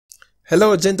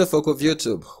Hello gentlefolk of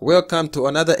YouTube, welcome to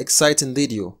another exciting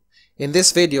video. In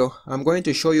this video, I'm going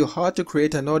to show you how to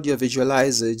create an audio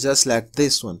visualizer just like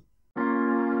this one.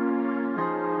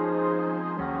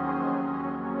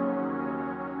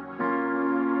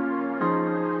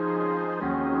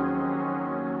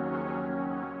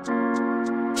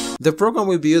 The program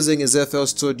we'll be using is FL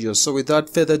Studio, so without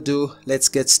further ado, let's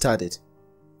get started.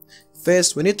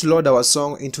 First, we need to load our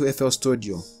song into FL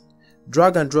Studio.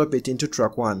 Drag and drop it into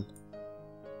track 1.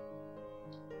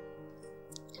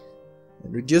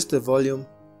 And reduce the volume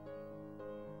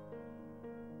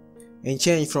and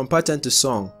change from pattern to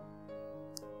song.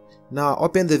 Now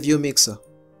open the view mixer.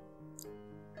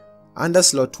 Under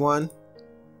slot 1,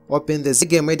 open the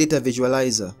Game Editor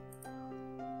Visualizer.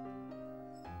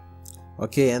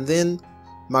 Okay, and then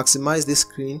maximize this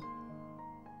screen.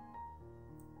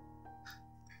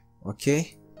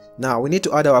 Okay, now we need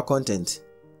to add our content.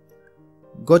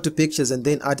 Go to pictures and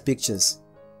then add pictures.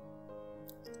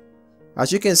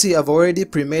 As you can see, I've already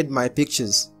pre-made my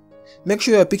pictures. Make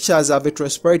sure your pictures have a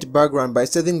transparent background by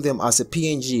setting them as a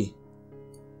PNG.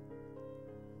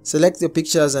 Select your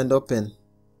pictures and open.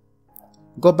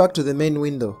 Go back to the main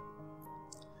window.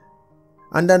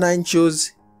 Under 9,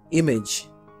 choose Image.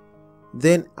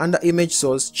 Then under Image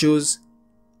Source, choose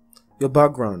your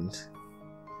background.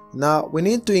 Now we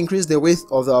need to increase the width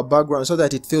of our background so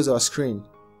that it fills our screen.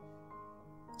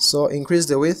 So increase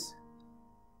the width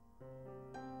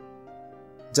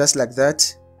just like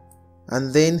that,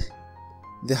 and then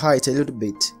the height a little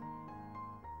bit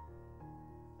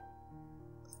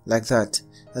like that,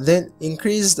 and then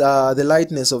increase the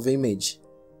lightness of the image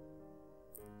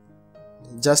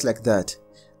just like that.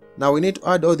 Now we need to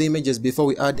add all the images before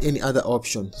we add any other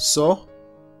option. So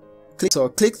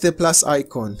click the plus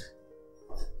icon,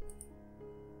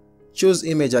 choose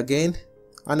image again.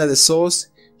 Under the source,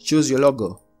 choose your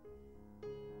logo.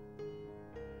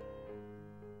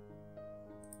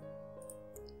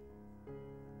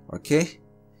 Okay,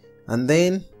 and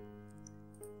then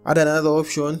add another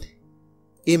option,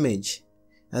 image,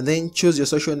 and then choose your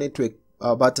social network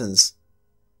buttons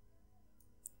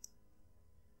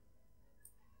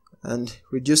and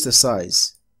reduce the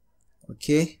size.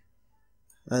 Okay,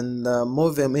 and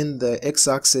move them in the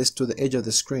x-axis to the edge of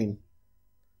the screen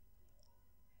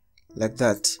like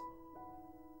that,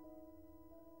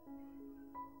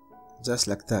 just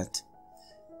like that.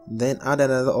 Then add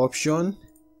another option,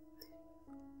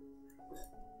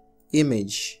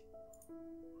 image,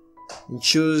 and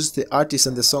choose the artist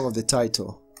and the song of the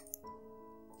title.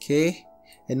 Okay,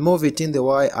 and move it in the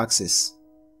y-axis.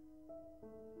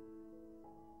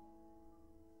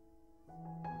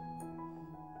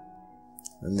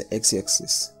 And the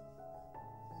x-axis.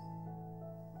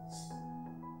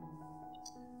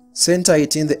 Center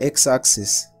it in the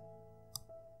x-axis.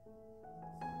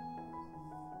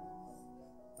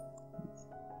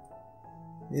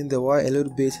 In the y a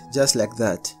little bit, just like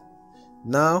that.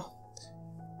 Now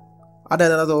add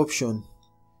another option,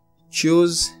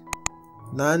 choose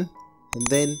none, and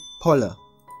then polar,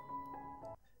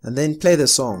 and then play the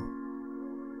song.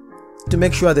 To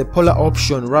make sure the polar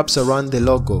option wraps around the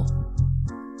logo,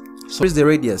 so increase the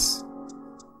radius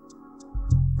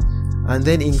and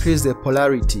then increase the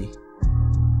polarity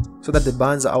so that the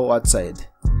bands are all outside,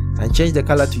 and change the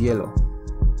color to yellow,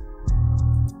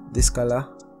 this color.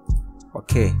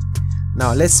 Okay,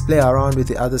 now let's play around with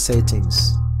the other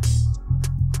settings.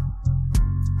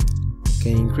 You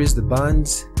can increase the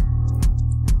bands,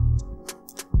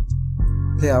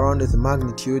 play around with the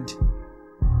magnitude,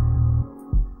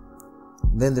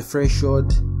 then the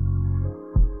threshold,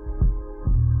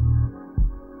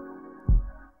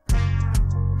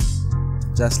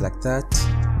 just like that.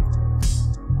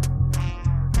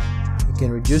 You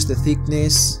can reduce the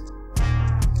thickness,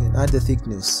 you can add the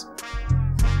thickness.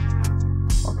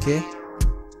 Okay,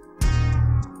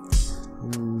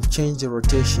 and change the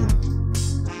rotation.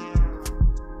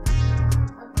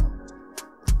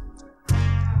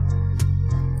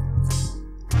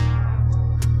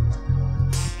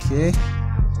 Okay,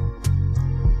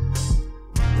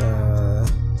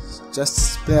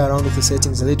 just play around with the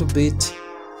settings a little bit.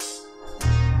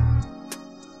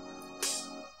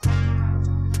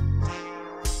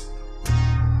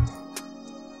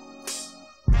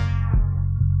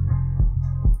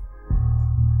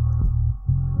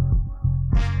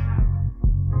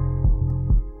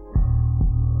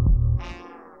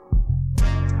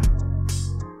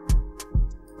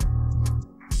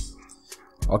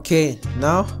 Okay,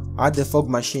 now add the fog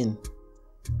machine.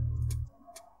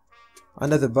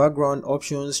 Under the background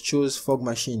options, choose fog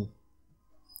machine.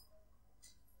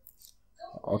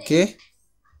 Okay,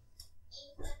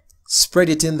 spread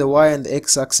it in the y and the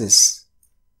x axis.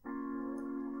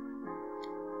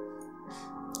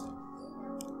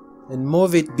 and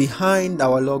move it behind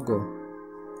our logo.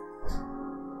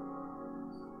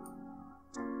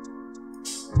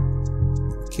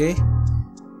 Okay,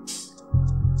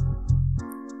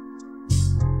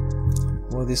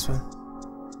 move this one,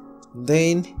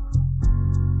 then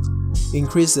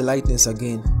increase the lightness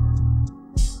again.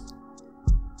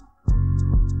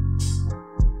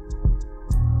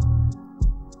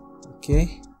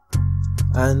 Okay,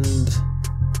 and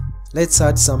let's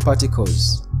add some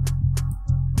particles.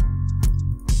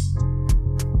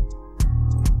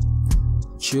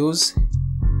 Choose,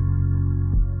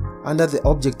 under the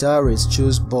object arrays,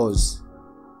 choose balls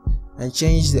and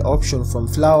change the option from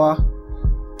flower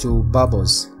to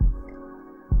bubbles,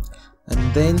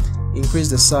 and then increase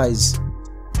the size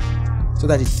so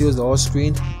that it fills the whole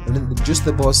screen, and then reduce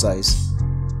the ball size.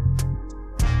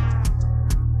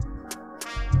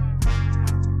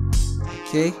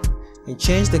 Okay, and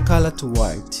change the color to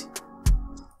white.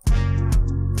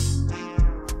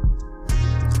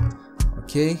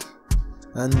 Okay,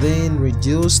 and then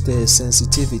reduce the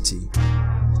sensitivity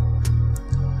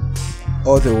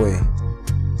all the way.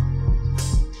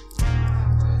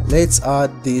 Let's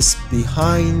add this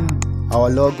behind our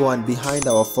logo and behind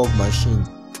our fog machine.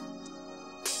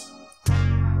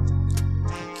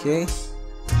 Okay,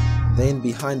 then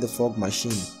behind the fog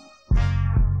machine,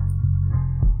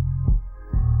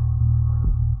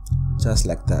 just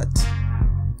like that.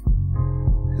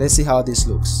 Let's see how this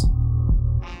looks.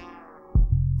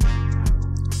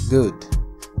 Good.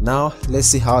 Now let's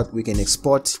see how we can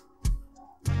export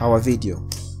our video.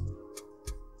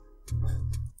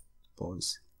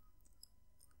 Pause.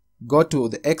 Go to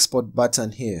the export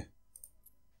button here.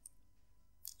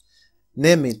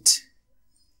 Name it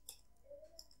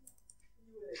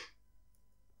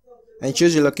and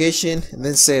choose your location and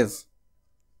then save.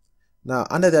 Now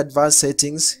under the advanced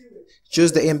settings,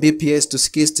 choose the Mbps to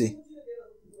 60.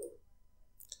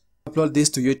 Upload this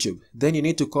to YouTube. Then you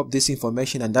need to copy this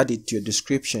information and add it to your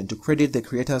description to credit the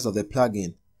creators of the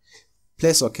plugin.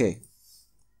 Press OK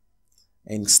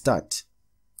and start.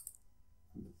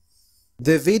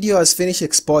 The video has finished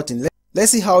exporting.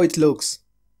 Let's see how it looks.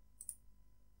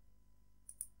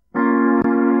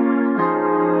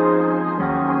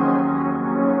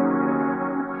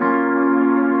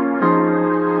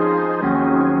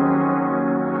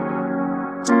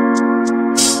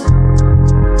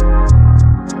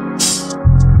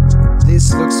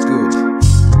 This looks good.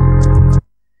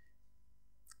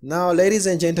 Now, ladies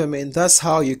and gentlemen, that's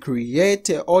how you create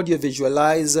an audio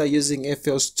visualizer using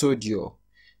FL Studio.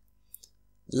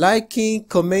 Liking,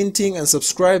 commenting, and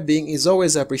subscribing is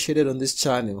always appreciated on this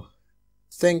channel.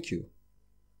 Thank you.